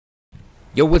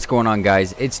Yo, what's going on,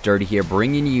 guys? It's Dirty here,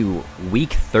 bringing you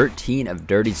week 13 of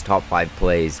Dirty's top 5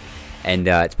 plays, and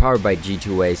it's powered by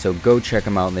G2A, so go check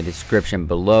them out in the description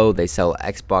below. They sell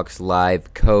Xbox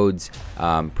Live codes,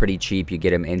 pretty cheap. You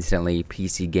get them instantly,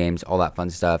 PC games, all that fun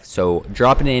stuff. So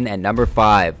dropping in at number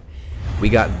 5, we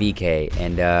got VK,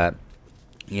 and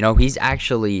you know, he's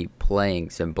actually playing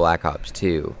some Black Ops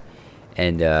 2,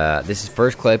 and this is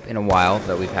first clip in a while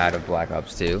that we've had of Black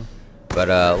Ops 2. But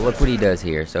look what he does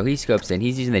here. So he scopes in.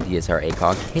 He's using the DSR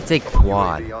ACOG. Hits a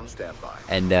quad.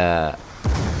 And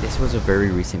this was a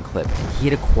very recent clip. And he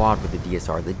hit a quad with the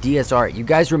DSR. The DSR, you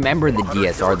guys remember the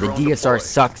DSR. The DSR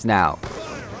sucks now.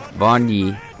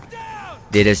 Bondi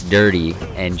did us dirty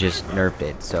and just nerfed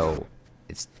it. So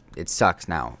it sucks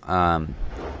now.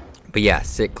 But yeah,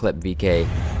 sick clip, VK.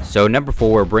 So number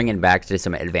 4, we're bringing back to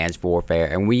some Advanced Warfare.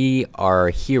 And we are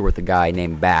here with a guy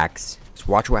named Bax. So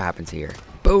watch what happens here.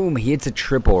 Boom! He hits a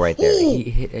triple right there. Ooh. He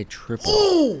hit a triple.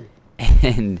 Ooh.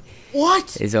 And what?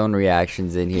 His own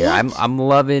reactions in here. What? I'm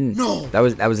loving. No. That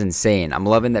was insane. I'm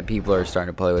loving that people are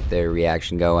starting to play with their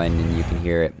reaction going, and you can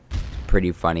hear it.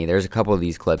 Pretty funny. There's a couple of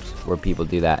these clips where people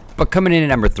do that. But coming in at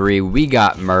number 3, we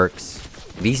got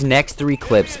Mercs. These next 3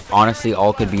 clips, honestly,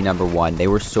 all could be number 1. They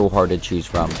were so hard to choose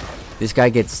from. This guy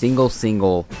gets single,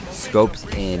 scopes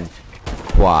in,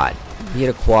 quad. He hit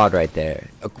a quad right there.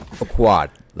 A quad.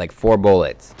 Like 4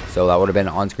 bullets. So that would have been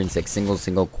on-screen 6.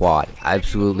 Single, quad.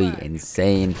 Absolutely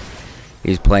insane.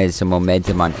 He's playing some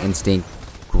momentum on instinct.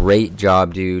 Great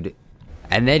job, dude.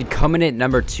 And then coming in at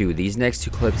number 2. These next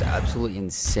 2 clips, absolutely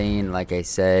insane. Like I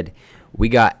said, we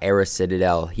got Era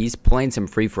Citadel. He's playing some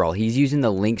free-for-all. He's using the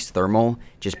Lynx Thermal.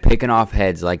 Just picking off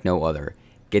heads like no other.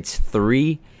 Gets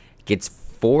 3. Gets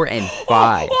 4 and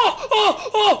 5.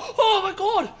 Oh my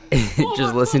god!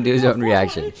 Just listen to his own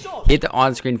reaction. Hit the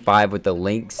on-screen 5 with the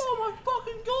Lynx. Oh my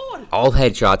fucking god! All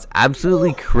headshots.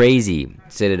 Absolutely crazy,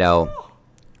 Citadel.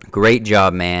 Great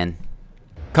job, man.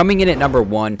 Coming in at number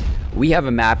 1, we have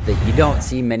a map that you don't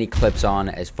see many clips on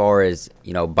as far as,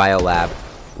 you know, Biolab.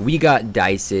 We got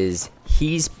Dice's.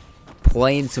 He's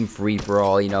playing some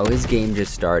free-for-all. You know, his game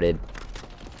just started.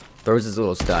 Throws his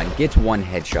little stun. Gets 1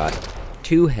 headshot.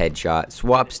 2 headshot.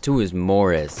 Swaps to his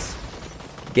Morris.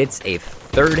 Gets a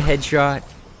 3rd headshot,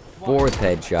 4th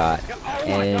headshot,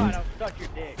 and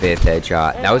 5th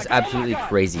headshot. That was absolutely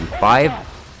crazy.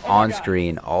 5 on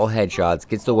screen, all headshots,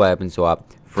 gets the weapon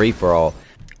swap, free for all.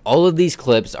 All of these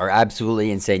clips are absolutely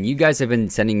insane. You guys have been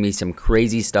sending me some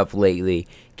crazy stuff lately.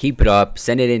 Keep it up.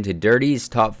 Send it into Dirty's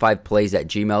top 5 plays at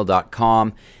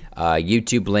gmail.com.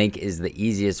 YouTube link is the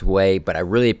easiest way, but I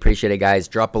really appreciate it, guys.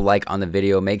 Drop a like on the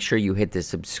video. Make sure you hit the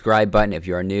subscribe button if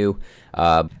you are new.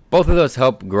 Both of those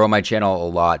help grow my channel a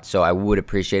lot, so I would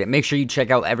appreciate it. Make sure you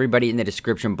check out everybody in the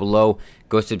description below.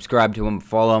 Go subscribe to them,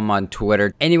 follow them on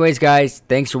Twitter. Anyways, guys,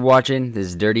 thanks for watching. This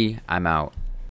is Dirty. I'm out.